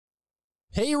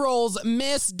Payrolls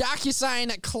miss,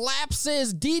 DocuSign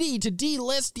collapses, Didi to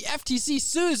delist, the FTC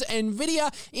sues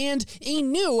NVIDIA, and a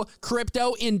new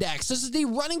crypto index. This is the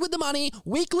Running with the Money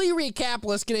weekly recap.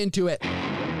 Let's get into it.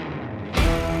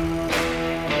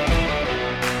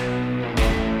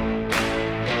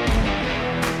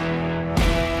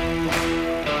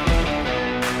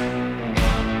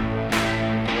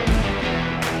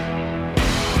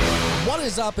 What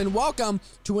is up, and welcome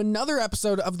to another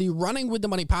episode of the Running with the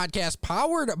Money podcast,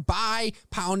 powered by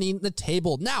Pounding the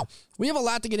Table. Now, we have a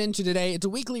lot to get into today. It's a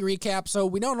weekly recap, so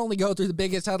we don't only go through the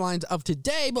biggest headlines of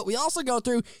today, but we also go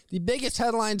through the biggest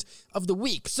headlines of the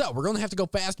week. So we're going to have to go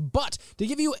fast, but to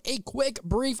give you a quick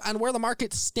brief on where the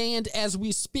markets stand as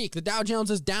we speak, the Dow Jones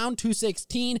is down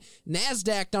 216,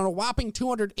 NASDAQ down a whopping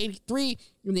 283,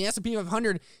 and the S&P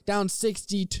 500 down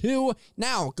 62.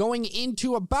 Now, going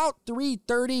into about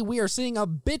 3:30, we are seeing a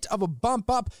bit of a bump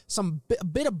up, a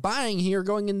bit of buying here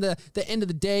going into the end of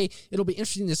the day. It'll be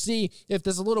interesting to see if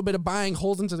there's a little bit of buying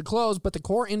holds into the close, but the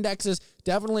core indexes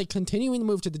definitely continuing to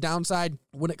move to the downside.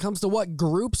 When it comes to what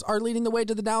groups are leading the way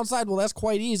to the downside, well, that's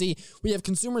quite easy. We have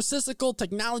consumer cyclical,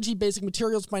 technology, basic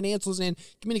materials, financials, and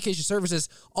communication services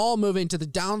all moving to the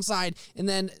downside. And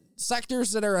then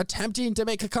sectors that are attempting to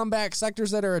make a comeback,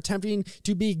 sectors that are attempting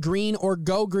to be green or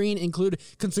go green include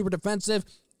consumer defensive,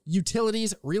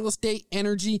 utilities, real estate,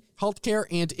 energy, healthcare,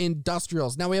 and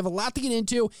industrials. Now, we have a lot to get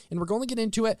into, and we're going to get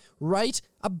into it right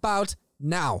about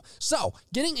now. So,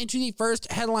 getting into the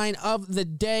first headline of the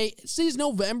day, it's these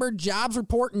November jobs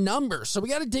report numbers. So, we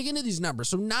got to dig into these numbers.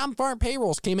 So, non-farm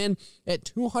payrolls came in at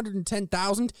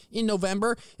 210,000 in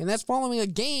November, and that's following a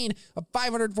gain of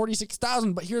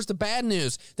 546,000. But here's the bad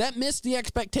news. That missed the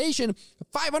expectation of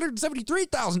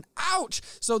 573,000. Ouch!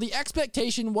 So, the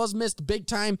expectation was missed big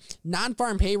time.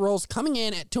 Non-farm payrolls coming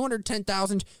in at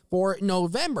 210,000 for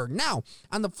November. Now,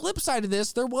 on the flip side of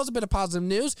this, there was a bit of positive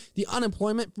news. The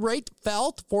unemployment rate fell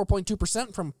to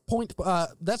 4.2% from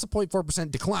that's a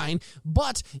 0.4% decline,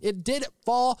 but it did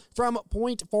fall from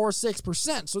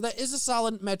 0.46%. So that is a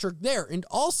solid metric there. And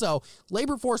also,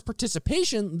 labor force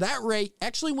participation, that rate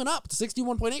actually went up to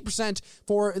 61.8%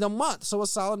 for the month. So a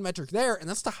solid metric there. And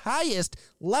that's the highest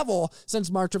level since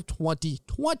March of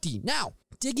 2020. Now,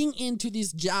 digging into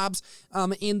these jobs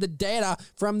in the data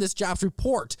from this jobs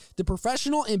report, the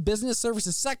professional and business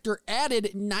services sector added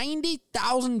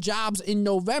 90,000 jobs in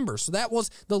November. So that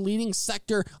was the leading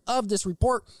sector of this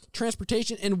report.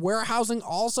 Transportation and warehousing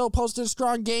also posted a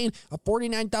strong gain of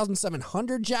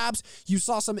 49,700 jobs. You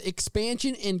saw some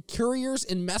expansion in couriers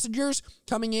and messengers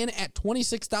coming in at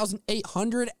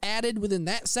 26,800 added within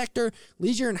that sector.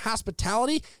 Leisure and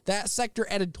hospitality, that sector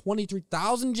added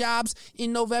 23,000 jobs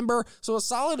in November. So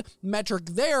a solid metric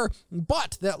there,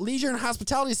 but that leisure and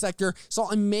hospitality sector saw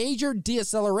a major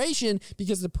deceleration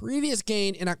because the previous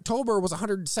gain in October was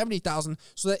 170,000,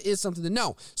 so that is something to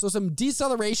know. So some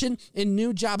deceleration in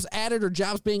new jobs added or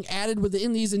jobs being added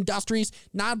within these industries.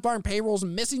 Non-farm payrolls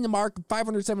missing the mark,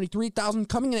 573,000,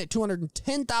 coming in at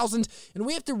 210,000, and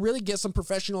we have to really get some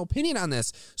professional opinion on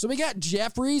this. So we got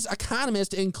Jefferies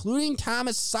economist, including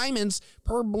Thomas Simons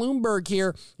per Bloomberg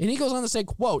here, and he goes on to say,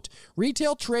 quote,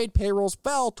 retail trade payrolls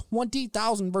fell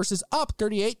 20,000 versus up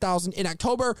 38,000 in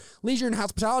October. Leisure and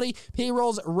hospitality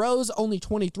payrolls rose only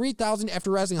 23,000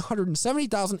 after rising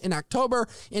 170,000 in October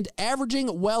and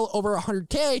averaging well over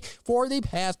 100K for the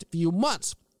past few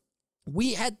months.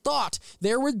 We had thought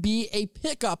there would be a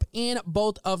pickup in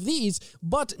both of these,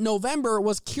 but November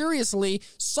was curiously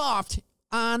soft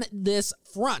on this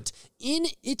front.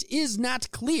 It is not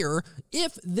clear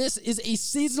if this is a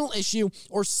seasonal issue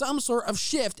or some sort of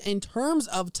shift in terms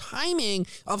of timing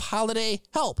of holiday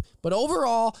help. But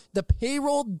overall, the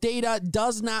payroll data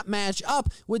does not match up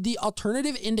with the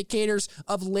alternative indicators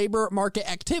of labor market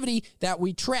activity that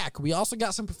we track. We also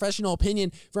got some professional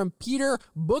opinion from Peter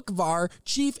Boockvar,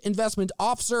 Chief Investment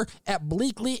Officer at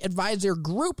Bleakley Advisor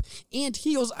Group, and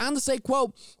he goes on to say,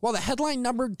 quote, while the headline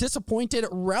number disappointed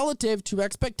relative to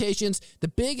expectations, the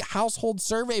big household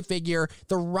survey figure,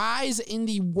 the rise in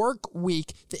the work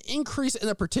week, the increase in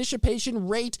the participation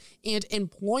rate, and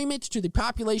employment to the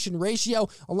population ratio,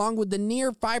 along with the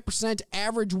near 5%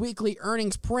 average weekly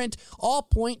earnings print, all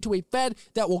point to a Fed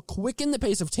that will quicken the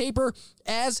pace of taper,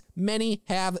 as many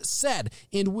have said.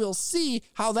 And we'll see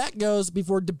how that goes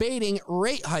before debating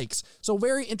rate hikes. So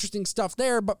very interesting stuff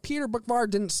there, but Peter Boockvar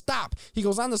didn't stop. He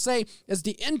goes on to say, as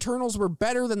the internals were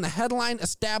better than the headline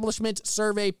establishment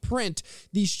survey print,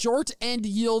 The short end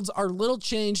yields are little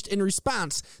changed in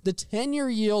response. The 10-year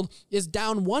yield is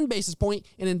down 1 basis point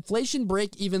and inflation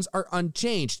break-evens are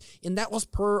unchanged. And that was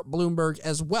per Bloomberg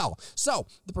as well. So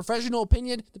the professional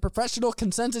opinion, the professional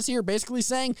consensus here basically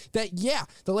saying that, yeah,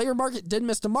 the labor market did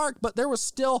miss the mark, but there was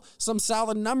still some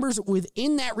solid numbers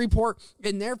within that report.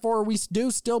 And therefore, we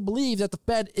do still believe that the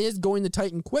Fed is going to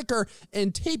tighten quicker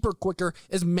and taper quicker,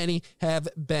 as many have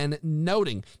been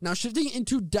noting. Now, shifting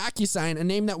into DocuSign, a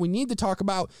name that we need to talk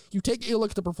about, you take a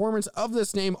look at the performance of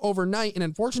this name overnight, and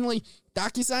unfortunately,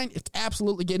 DocuSign, it's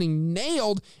absolutely getting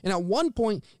nailed, and at one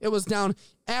point, it was down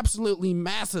absolutely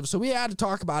massive, so we had to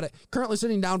talk about it. Currently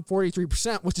sitting down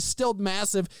 43%, which is still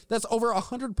massive. That's over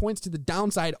 100 points to the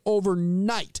downside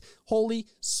overnight. Holy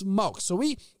smokes. So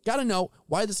we got to know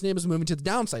why this name is moving to the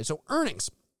downside. So earnings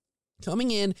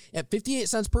coming in at 58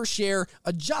 cents per share,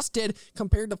 adjusted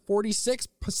compared to 46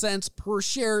 cents per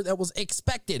share that was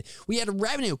expected. We had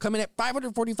revenue coming at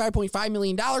 $545.5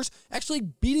 million, actually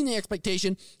beating the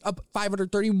expectation of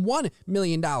 $531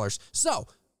 million. So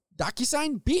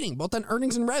DocuSign beating both on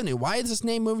earnings and revenue. Why is this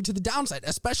name moving to the downside?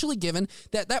 Especially given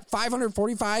that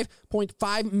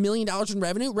 $545.5 million in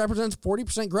revenue represents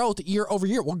 40% growth year over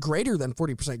year. Well, greater than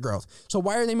 40% growth. So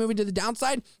why are they moving to the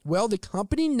downside? Well, the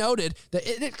company noted that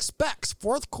it expects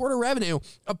fourth quarter revenue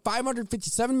of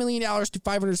 $557 million to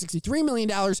 $563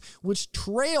 million, which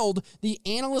trailed the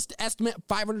analyst estimate of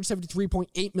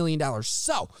 $573.8 million.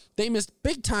 So they missed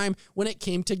big time when it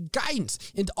came to guidance.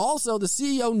 And also the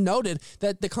CEO noted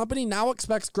that the company now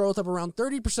expects growth of around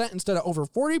 30% instead of over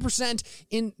 40%,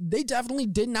 and they definitely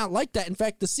did not like that. In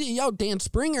fact, the CEO, Dan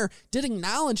Springer, did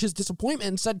acknowledge his disappointment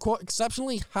and said, quote,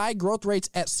 exceptionally high growth rates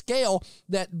at scale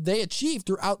that they achieved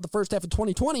throughout the first half of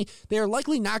 2020, they are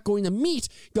likely not going to meet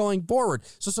going forward.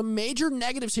 So some major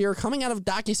negatives here coming out of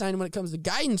DocuSign when it comes to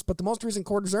guidance, but the most recent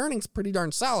quarter's earnings pretty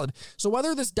darn solid. So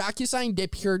whether this DocuSign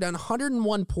dip here down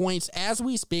 101 points as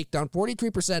we speak, down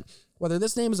 43%, whether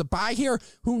this name is a buy here,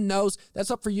 who knows?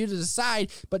 That's up for you to decide,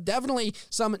 but definitely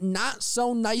some not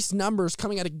so nice numbers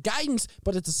coming out of guidance,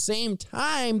 but at the same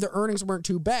time, the earnings weren't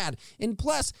too bad. And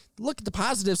plus, look at the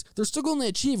positives. They're still going to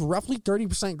achieve roughly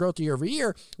 30% growth year over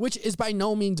year, which is by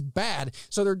no means bad.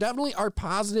 So there definitely are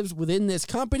positives within this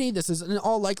company. This is in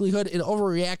all likelihood an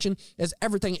overreaction, as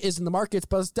everything is in the markets,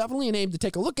 but it's definitely a name to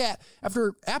take a look at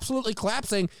after absolutely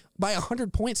collapsing by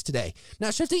 100 points today. Now,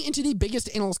 shifting into the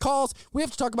biggest analyst calls, we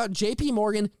have to talk about JP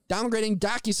Morgan downgrading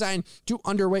DocuSign to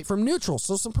underweight from neutral.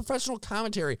 So some professional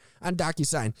commentary on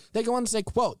DocuSign. They go on to say,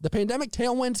 quote, the pandemic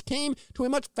tailwinds came to a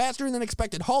much faster than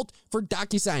expected halt for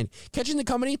DocuSign, catching the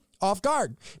company off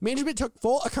guard. Management took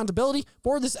full accountability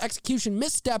for this execution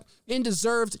misstep and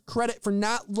deserved credit for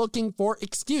not looking for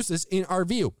excuses in our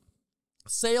view.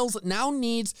 Sales now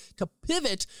needs to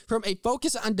pivot from a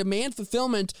focus on demand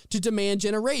fulfillment to demand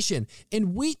generation.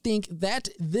 And we think that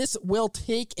this will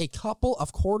take a couple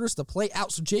of quarters to play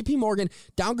out. So JP Morgan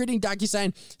downgrading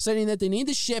DocuSign, saying that they need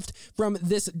to shift from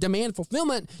this demand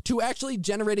fulfillment to actually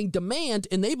generating demand.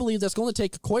 And they believe that's going to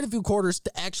take quite a few quarters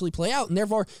to actually play out. And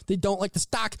therefore, they don't like the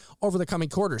stock over the coming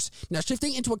quarters. Now,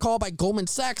 shifting into a call by Goldman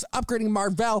Sachs, upgrading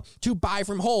Marvell to buy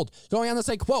from hold. Going on to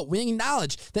say, quote, we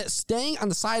acknowledge that staying on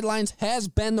the sidelines has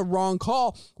been the wrong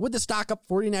call, with the stock up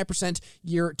 49%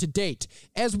 year to date,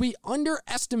 as we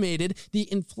underestimated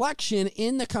the inflection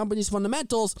in the company's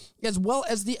fundamentals as well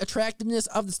as the attractiveness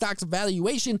of the stock's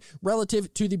valuation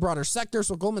relative to the broader sector.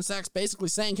 So Goldman Sachs basically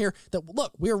saying here that,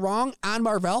 look, we're wrong on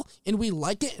Marvell and we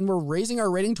like it and we're raising our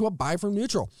rating to a buy from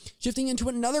neutral. Shifting into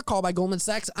another call by Goldman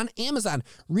Sachs on Amazon,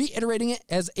 reiterating it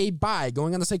as a buy,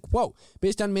 going on to say, quote,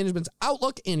 based on management's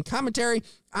outlook and commentary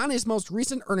on his most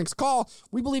recent earnings call,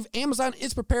 we believe Amazon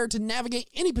is prepared to navigate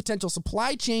any potential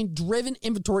supply chain driven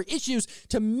inventory issues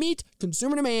to meet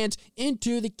consumer demand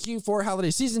into the Q4 holiday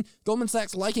season. Goldman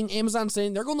Sachs liking Amazon,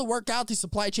 saying they're going to work out these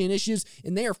supply chain issues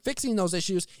and they are fixing those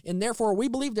issues, and therefore we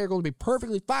believe they're going to be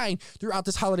perfectly fine throughout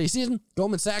this holiday season.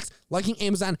 Goldman Sachs liking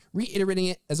Amazon, reiterating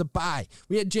it as a buy.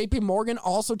 We had JP Morgan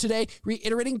also today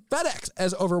reiterating FedEx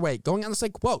as overweight, going on to say,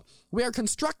 quote, we are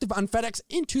constructive on FedEx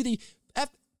into the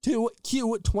Q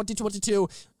 2022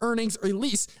 earnings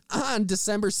release on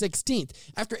December 16th.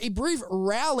 After a brief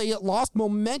rally, it lost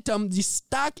momentum. The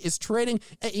stock is trading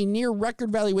at a near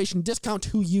record valuation discount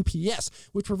to UPS,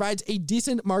 which provides a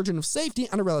decent margin of safety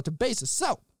on a relative basis.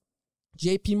 So,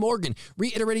 JP Morgan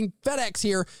reiterating FedEx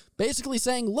here, basically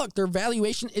saying, look, their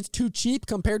valuation is too cheap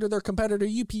compared to their competitor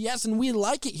UPS, and we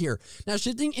like it here. Now,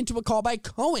 shifting into a call by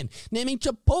Cohen, naming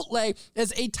Chipotle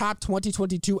as a top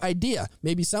 2022 idea.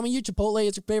 Maybe some of you, Chipotle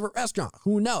is your favorite restaurant.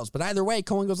 Who knows? But either way,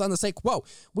 Cohen goes on to say, quote,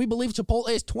 we believe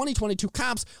Chipotle's 2022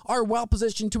 comps are well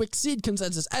positioned to exceed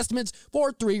consensus estimates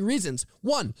for 3 reasons.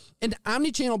 1, an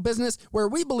omni-channel business where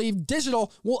we believe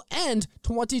digital will end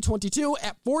 2022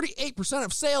 at 48%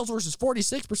 of sales versus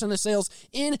 46% of sales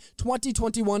in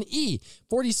 2021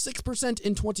 46%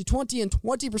 in 2020 and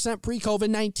 20%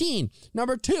 pre-COVID-19.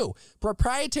 Number 2,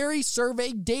 proprietary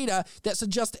survey data that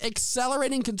suggests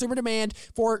accelerating consumer demand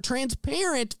for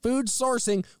transparent food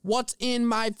sourcing. What's in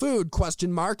my food? ?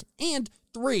 And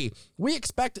 3, we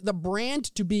expect the brand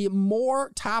to be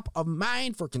more top of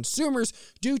mind for consumers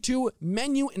due to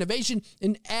menu innovation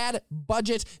and ad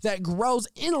budget that grows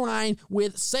in line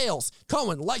with sales.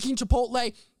 Cohen liking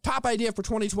Chipotle, top idea for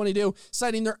 2022,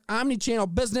 citing their omni-channel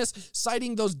business,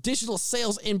 citing those digital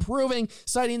sales improving,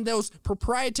 citing those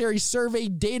proprietary survey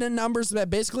data numbers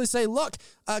that basically say, look,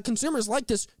 consumers like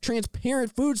this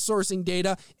transparent food sourcing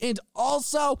data, and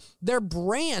also their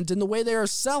brand and the way they are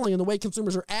selling and the way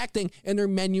consumers are acting and their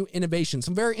menu innovation.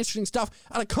 Some very interesting stuff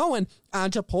out of Cohen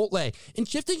on Chipotle. And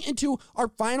shifting into our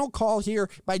final call here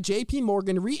by JP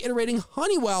Morgan, reiterating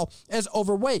Honeywell as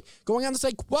overweight, going on to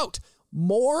say, quote,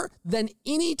 more than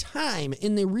any time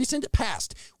in the recent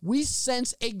past, we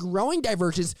sense a growing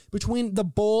divergence between the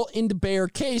bull and bear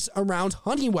case around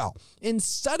Honeywell, and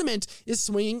sentiment is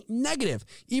swinging negative,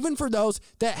 even for those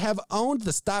that have owned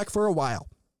the stock for a while.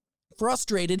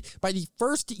 Frustrated by the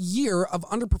first year of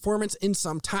underperformance in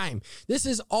some time. This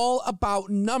is all about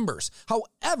numbers,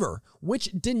 however,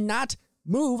 which did not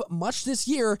move much this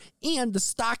year, and the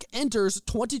stock enters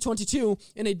 2022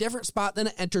 in a different spot than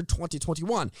it entered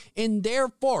 2021. And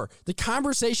therefore, the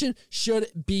conversation should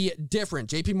be different.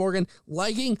 JP Morgan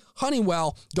liking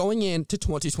Honeywell going into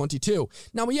 2022.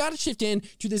 Now, we got to shift in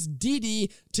to this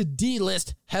DD to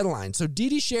D-list headline. So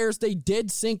DD shares, they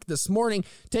did sink this morning.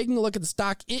 Taking a look at the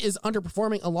stock, it is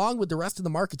underperforming along with the rest of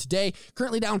the market today,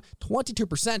 currently down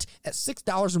 22% at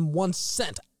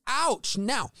 $6.01. Ouch.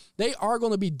 Now, they are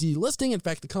going to be delisting. In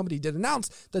fact, the company did announce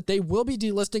that they will be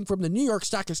delisting from the New York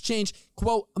Stock Exchange,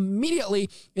 quote, immediately,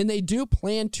 and they do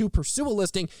plan to pursue a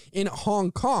listing in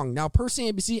Hong Kong. Now, per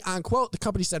CNBC, on quote, the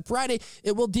company said Friday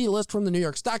it will delist from the New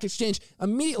York Stock Exchange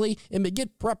immediately and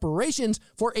begin preparations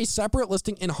for a separate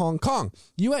listing in Hong Kong.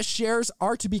 U.S. shares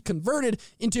are to be converted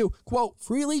into, quote,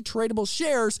 freely tradable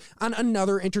shares on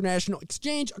another international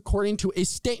exchange, according to a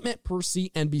statement per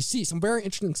CNBC. Some very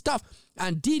interesting stuff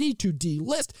on DD to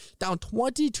delist, down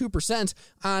 22%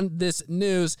 on this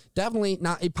news. Definitely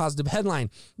not a positive headline.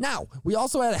 Now, we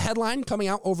also had a headline coming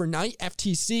out overnight.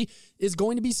 FTC is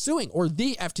going to be suing, or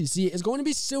the FTC is going to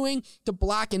be suing to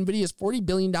block NVIDIA's $40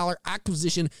 billion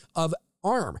acquisition of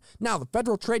ARM. Now, the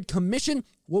Federal Trade Commission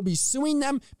will be suing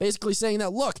them, basically saying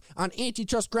that, look, on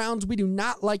antitrust grounds, we do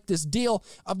not like this deal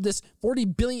of this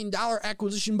 $40 billion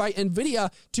acquisition by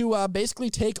NVIDIA to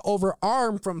basically take over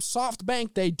ARM from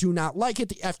SoftBank. They do not like it.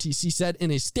 The FTC said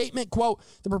in a statement, quote,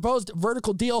 the proposed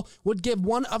vertical deal would give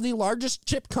one of the largest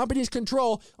chip companies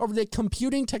control over the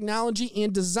computing technology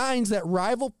and designs that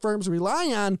rival firms rely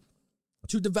on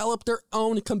to develop their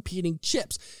own competing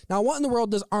chips. Now, what in the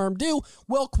world does ARM do?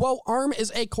 Well, quote, ARM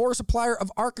is a core supplier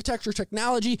of architecture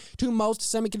technology to most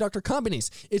semiconductor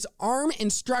companies. Its ARM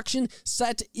instruction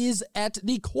set is at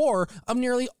the core of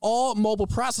nearly all mobile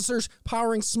processors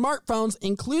powering smartphones,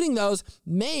 including those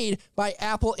made by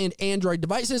Apple and Android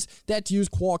devices that use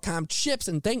Qualcomm chips.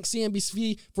 And thanks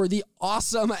CNBC for the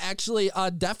awesome,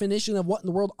 definition of what in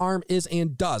the world ARM is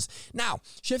and does. Now,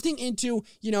 shifting into,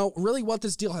 really what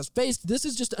this deal has faced. This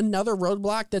is just another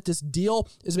roadblock that this deal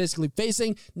is basically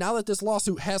facing. Now that this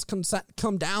lawsuit has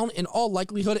come down, in all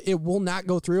likelihood, it will not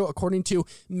go through, according to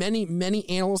many, many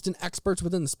analysts and experts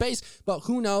within the space. But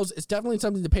who knows? It's definitely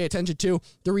something to pay attention to.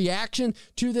 The reaction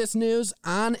to this news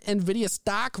on NVIDIA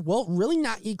stock, well, really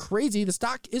not crazy. The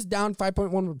stock is down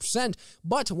 5.1%.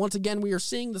 But once again, we are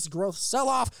seeing this growth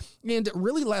sell-off. And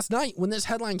really last night, when this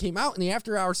headline came out in the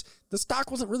after hours, the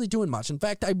stock wasn't really doing much. In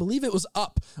fact, I believe it was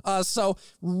up. So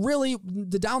really,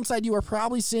 the downside you are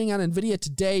probably seeing on NVIDIA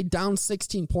today, down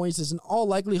 16 points, is in all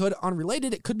likelihood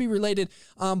unrelated. It could be related,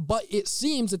 but it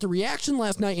seems that the reaction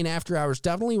last night in after hours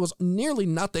definitely was nearly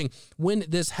nothing when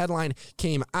this headline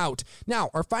came out. Now,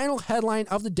 our final headline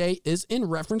of the day is in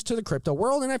reference to the crypto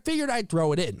world, and I figured I'd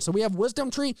throw it in. So we have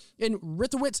WisdomTree and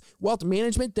Rithowitz Wealth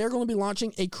Management. They're going to be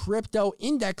launching a crypto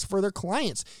index for their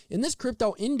clients. And this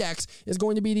crypto index is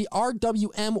going to be the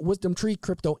RWM WisdomTree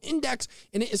Crypto Index,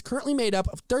 and it is currently made up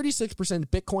of 36 6%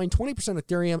 Bitcoin, 20%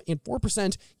 Ethereum, and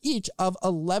 4% each of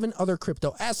 11 other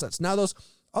crypto assets. Now, those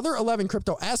other 11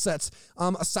 crypto assets,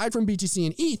 aside from BTC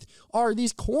and ETH, are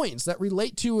these coins that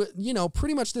relate to,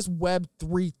 pretty much this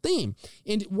Web3 theme.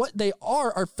 And what they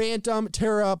are Phantom,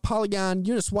 Terra, Polygon,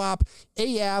 Uniswap,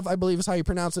 Aave, I believe is how you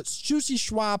pronounce it,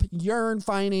 SushiSwap, Yearn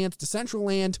Finance,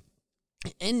 Decentraland,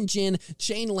 Engine,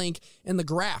 Chainlink, and the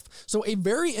Graph. So a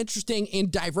very interesting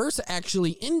and diverse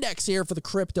actually index here for the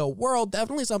crypto world.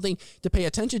 Definitely something to pay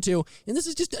attention to. And this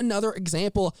is just another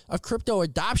example of crypto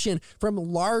adoption from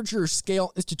larger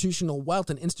scale institutional wealth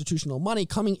and institutional money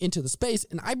coming into the space.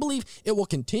 And I believe it will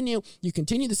continue. You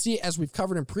continue to see, as we've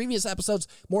covered in previous episodes,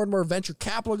 more and more venture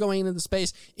capital going into the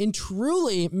space. And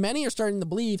truly, many are starting to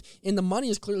believe, and the money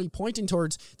is clearly pointing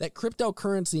towards, that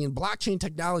cryptocurrency and blockchain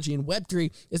technology and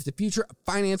Web3 is the future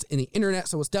finance and the internet.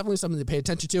 So it's definitely something to pay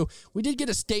attention to. We did get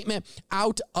a statement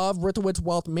out of Ritowitz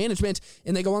Wealth Management,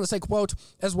 and they go on to say, quote,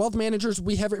 "As wealth managers,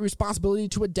 we have a responsibility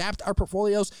to adapt our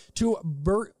portfolios to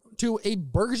a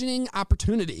burgeoning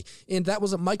opportunity." And that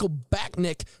was Michael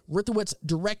Backnick, Ritowitz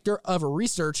Director of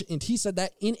Research, and he said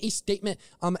that in a statement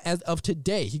as of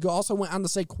today. He also went on to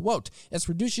say, quote, "As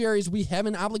fiduciaries, we have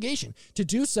an obligation to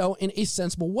do so in a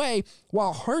sensible way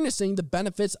while harnessing the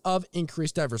benefits of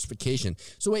increased diversification."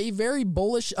 So a very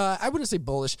bullish, I wouldn't say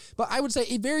bullish, but I would say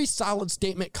a very solid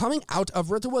statement coming out of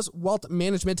Ritowitz Wealth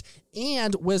Management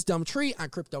and Wisdom Tree on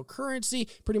cryptocurrency,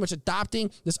 pretty much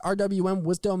adopting this RWM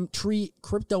Wisdom Tree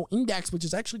crypto index, which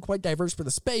is actually quite diverse for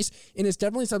the space, and it's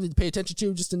definitely something to pay attention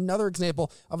to. Just another example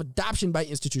of adoption by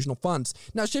institutional funds.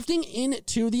 Now, shifting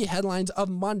into the headlines of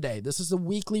Monday. This is a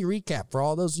weekly recap for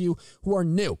all those of you who are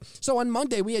new. So on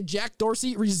Monday, we had Jack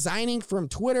Dorsey resigning from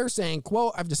Twitter, saying,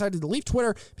 quote, "I've decided to leave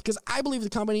Twitter because I believe the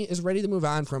company is ready to move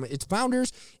on from its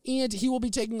founders, and he will be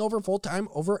taking over full-time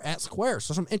over at Square."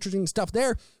 So some interesting stuff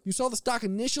there. You saw the stock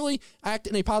initially act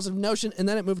in a positive notion, and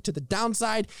then it moved to the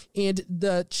downside, and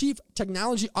the chief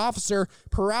technology officer,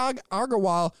 Parag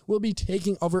Agrawal, will be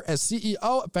taking over as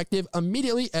CEO effective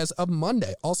immediately as of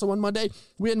Monday. Also on Monday,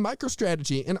 we had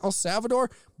MicroStrategy and El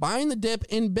Salvador buying the dip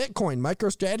in Bitcoin.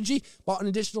 MicroStrategy bought an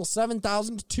additional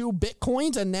 7,002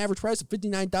 Bitcoins at an average price of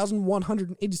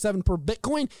 59,187 per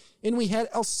Bitcoin. And we had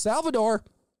El Salvador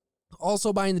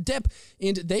also buying the dip,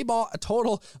 and they bought a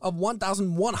total of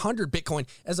 1,100 Bitcoin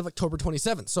as of October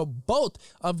 27th. So both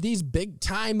of these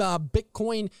big-time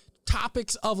Bitcoin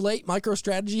topics of late.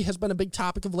 MicroStrategy has been a big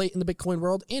topic of late in the Bitcoin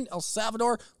world. And El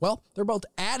Salvador, well, they're both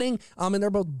adding and they're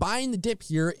both buying the dip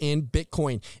here in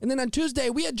Bitcoin. And then on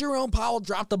Tuesday, we had Jerome Powell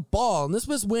drop the ball. And this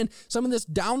was when some of this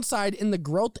downside in the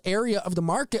growth area of the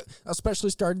market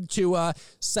especially started to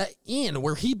set in,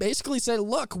 where he basically said,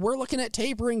 look, we're looking at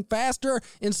tapering faster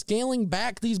and scaling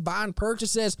back these bond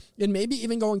purchases and maybe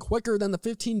even going quicker than the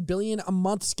 $15 billion a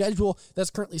month schedule that's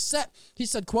currently set. He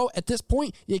said, quote, "At this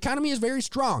point, the economy is very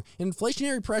strong.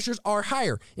 Inflationary pressures are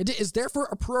higher. It is therefore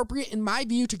appropriate, in my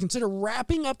view, to consider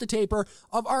wrapping up the taper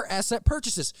of our asset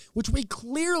purchases, which we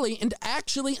clearly and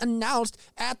actually announced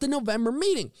at the November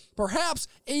meeting, perhaps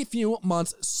a few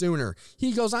months sooner."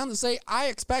 He goes on to say, "I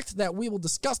expect that we will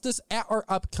discuss this at our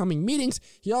upcoming meetings."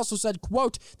 He also said,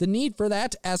 quote, "The need for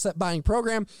that asset buying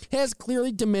program has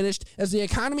clearly diminished as the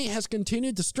economy has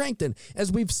continued to strengthen,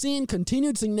 as we've seen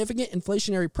continued significant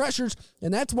inflationary pressures,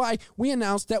 and that's why we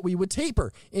announced that we would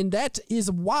taper. And that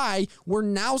is why we're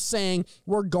now saying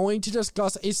we're going to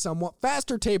discuss a somewhat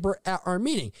faster taper at our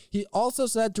meeting." He also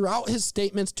said throughout his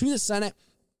statements to the Senate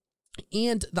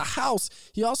and the House,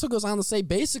 he also goes on to say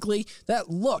basically that,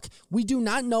 look, we do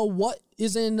not know what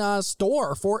is in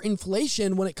store for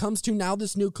inflation when it comes to now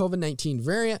this new COVID-19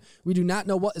 variant. We do not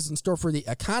know what is in store for the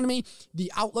economy.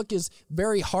 The outlook is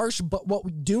very harsh, but what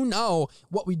we do know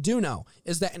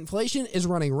is that inflation is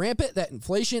running rampant, that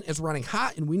inflation is running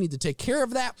hot, and we need to take care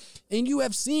of that. And you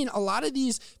have seen a lot of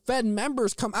these Fed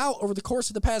members come out over the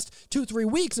course of the past 2-3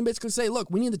 weeks and basically say,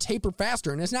 look, we need to taper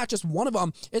faster. And it's not just one of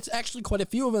them, it's actually quite a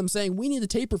few of them saying we need to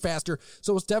taper faster.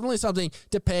 So it's definitely something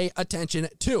to pay attention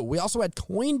to. We also had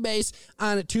Coinbase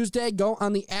on Tuesday go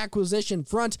on the acquisition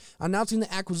front, announcing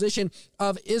the acquisition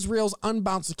of Israel's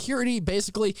Unbound Security.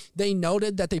 Basically, they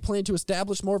noted that they plan to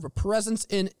establish more of a presence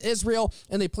in Israel,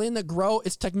 and they plan to grow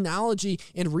its technology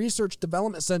and research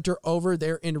development center over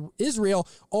there in Israel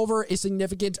over a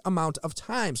significant amount of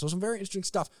time. So some very interesting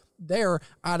stuff there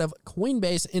out of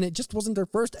Coinbase, and it just wasn't their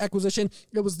first acquisition.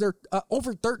 It was their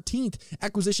over 13th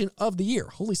acquisition of the year.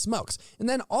 Holy smokes. And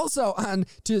then also on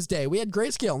Tuesday, we had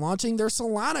Grayscale launching their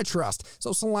Solana Trust.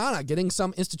 So Solana getting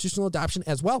some institutional adoption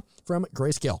as well from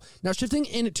Grayscale. Now shifting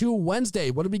into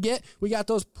Wednesday, what did we get? We got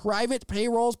those private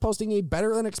payrolls posting a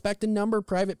better than expected number.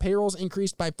 Private payrolls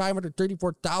increased by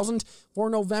 534,000 for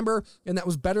November, and that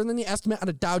was better than the estimate on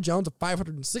a Dow Jones of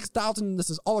 506,000. This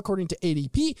is all according to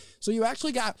ADP. So you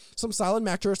actually got some solid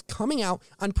metrics coming out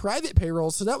on private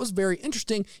payrolls. So that was very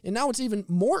interesting. And now it's even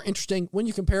more interesting when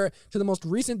you compare it to the most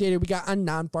recent data we got on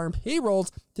non-farm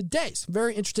payrolls today. Some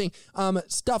very interesting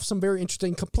stuff, some very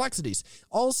interesting complexities.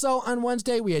 Also on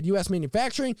Wednesday, we had U.S.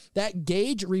 manufacturing. That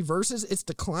gauge reverses its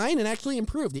decline and actually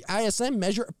improved. The ISM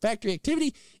measure of factory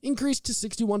activity increased to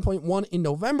 61.1 in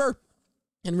November.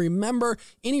 And remember,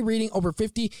 any reading over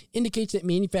 50 indicates that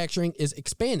manufacturing is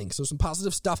expanding. So some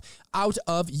positive stuff out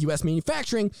of U.S.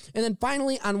 manufacturing. And then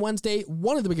finally, on Wednesday,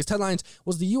 one of the biggest headlines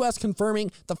was the U.S.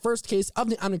 confirming the first case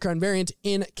of the Omicron variant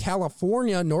in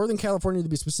California, Northern California to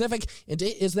be specific. And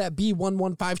it is that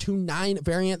B11529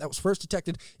 variant that was first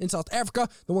detected in South Africa,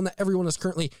 the one that everyone is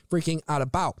currently freaking out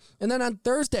about. And then on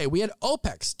Thursday, we had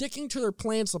OPEC sticking to their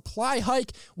planned supply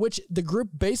hike, which the group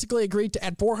basically agreed to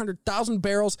add 400,000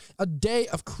 barrels a day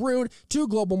of crude to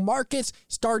global markets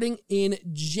starting in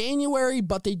January,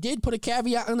 but they did put a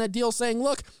caveat on that deal saying,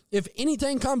 look, if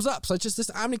anything comes up, such as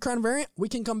this Omicron variant, we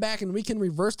can come back and we can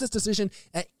reverse this decision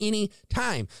at any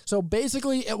time. So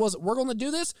basically it was, we're going to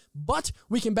do this, but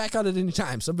we can back out at any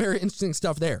time. So very interesting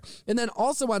stuff there. And then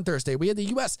also on Thursday, we had the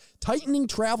U.S. tightening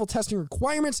travel testing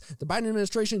requirements. The Biden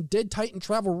administration did tighten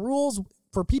travel rules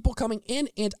for people coming in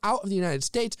and out of the United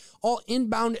States. All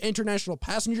inbound international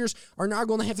passengers are now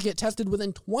going to have to get tested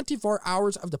within 24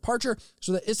 hours of departure.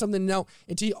 So that is something to note.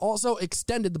 And he also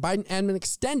extended, the Biden admin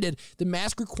extended the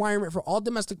mask requirement for all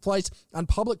domestic flights on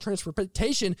public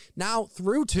transportation now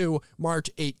through to March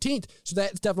 18th. So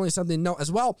that's definitely something to note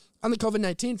as well on the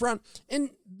COVID-19 front.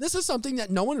 And this is something that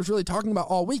no one was really talking about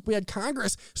all week. We had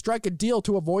Congress strike a deal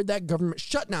to avoid that government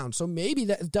shutdown. So maybe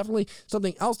that is definitely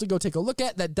something else to go take a look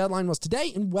at. That deadline was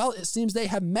today, and well, it seems they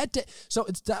have met it. So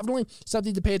it's definitely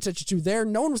something to pay attention to there.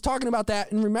 No one was talking about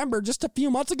that. And remember, just a few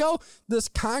months ago, this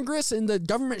Congress and the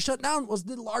government shutdown was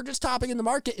the largest topic in the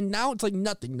market. And now it's like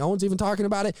nothing. No one's even talking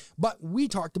about it. But we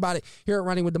talked about it here at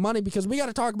Running with the Money because we got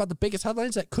to talk about the biggest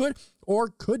headlines that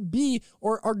could be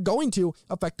or are going to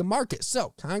affect the market.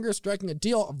 So Congress striking a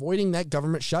deal avoiding that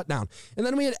government shutdown. And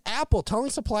then we had Apple telling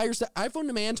suppliers that iPhone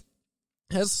demand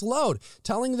has slowed,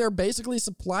 telling their basically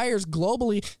suppliers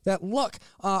globally that, look,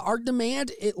 our demand,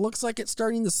 it looks like it's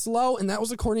starting to slow, and that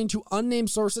was according to unnamed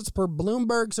sources per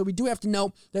Bloomberg. So we do have to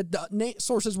note that the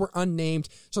sources were unnamed.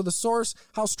 So the source,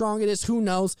 how strong it is, who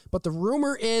knows? But the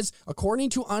rumor is, according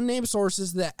to unnamed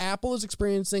sources, that Apple is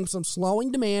experiencing some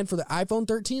slowing demand for the iPhone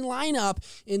 13 lineup,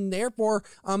 and therefore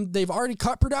they've already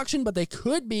cut production, but they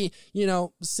could be,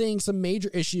 seeing some major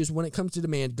issues when it comes to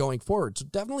demand going forward. So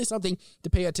definitely something to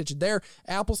pay attention there.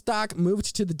 Apple stock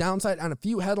moved to the downside on a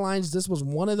few headlines. This was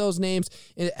one of those names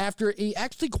after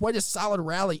actually quite a solid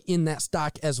rally in that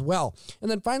stock as well. And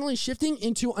then finally shifting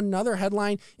into another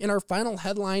headline, in our final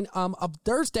headline of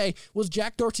Thursday was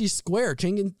Jack Dorsey's Square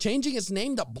changing its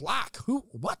name to Block.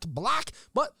 Block?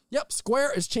 But yep,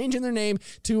 Square is changing their name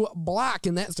to Block,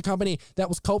 and that's the company that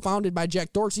was co-founded by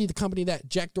Jack Dorsey, the company that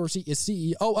Jack Dorsey is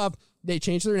CEO of. They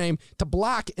changed their name to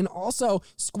Block, and also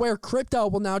Square Crypto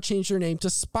will now change their name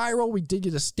to Spiral. We did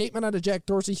get a statement out of Jack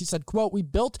Dorsey. He said, quote, "We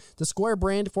built the Square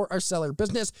brand for our seller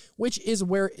business, which is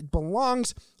where it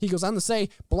belongs." He goes on to say,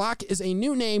 "Block is a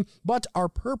new name, but our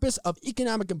purpose of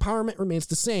economic empowerment remains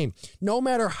the same. No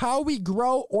matter how we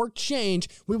grow or change,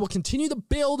 we will continue to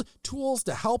build tools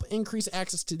to help increase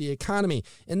access to the economy."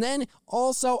 And then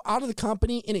also out of the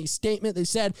company in a statement, they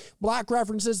said, "Block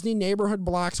references the neighborhood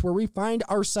blocks where we find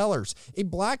our sellers. A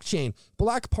blockchain,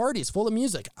 block parties full of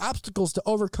music, obstacles to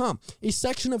overcome, a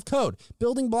section of code,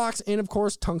 building blocks, and of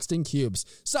course, tungsten cubes."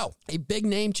 So a big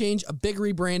name change, a big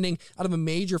rebranding out of a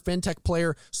major fintech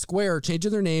player, Square,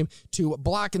 changing their name to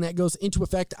Block, and that goes into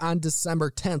effect on December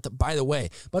 10th, by the way.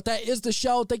 But that is the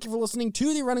show. Thank you for listening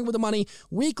to the Running with the Money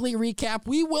weekly recap.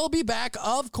 We will be back,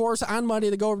 of course, on Monday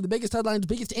to go over the biggest headlines,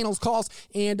 biggest analyst calls,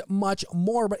 and much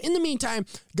more. But in the meantime,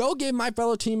 go give my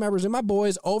fellow team members and my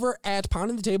boys over at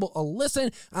Pounding the Table a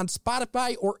listen on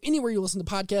Spotify or anywhere you listen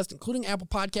to podcasts, including Apple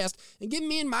Podcasts, and give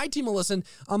me and my team a listen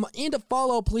and a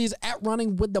follow, please, at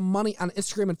Running with the Money on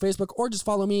Instagram and Facebook, or just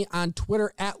follow me on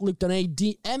Twitter at Luke Dunay.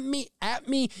 DM me at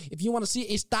me if you want to see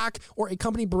a stock or a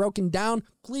company broken down.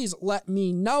 Please let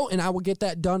me know, and I will get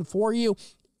that done for you.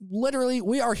 literally,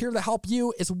 we are here to help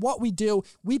you. It's what we do.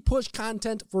 We push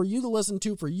content for you to listen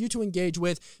to, for you to engage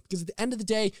with, because at the end of the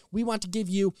day, we want to give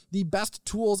you the best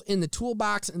tools in the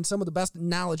toolbox and some of the best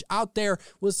knowledge out there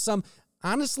with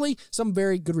honestly, some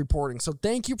very good reporting. So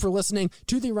thank you for listening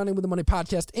to the Running with the Money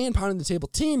podcast and Pounding the Table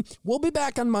team. We'll be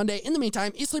back on Monday. In the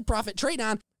meantime, eat, sleep, profit, trade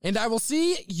on, and I will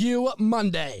see you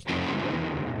Monday.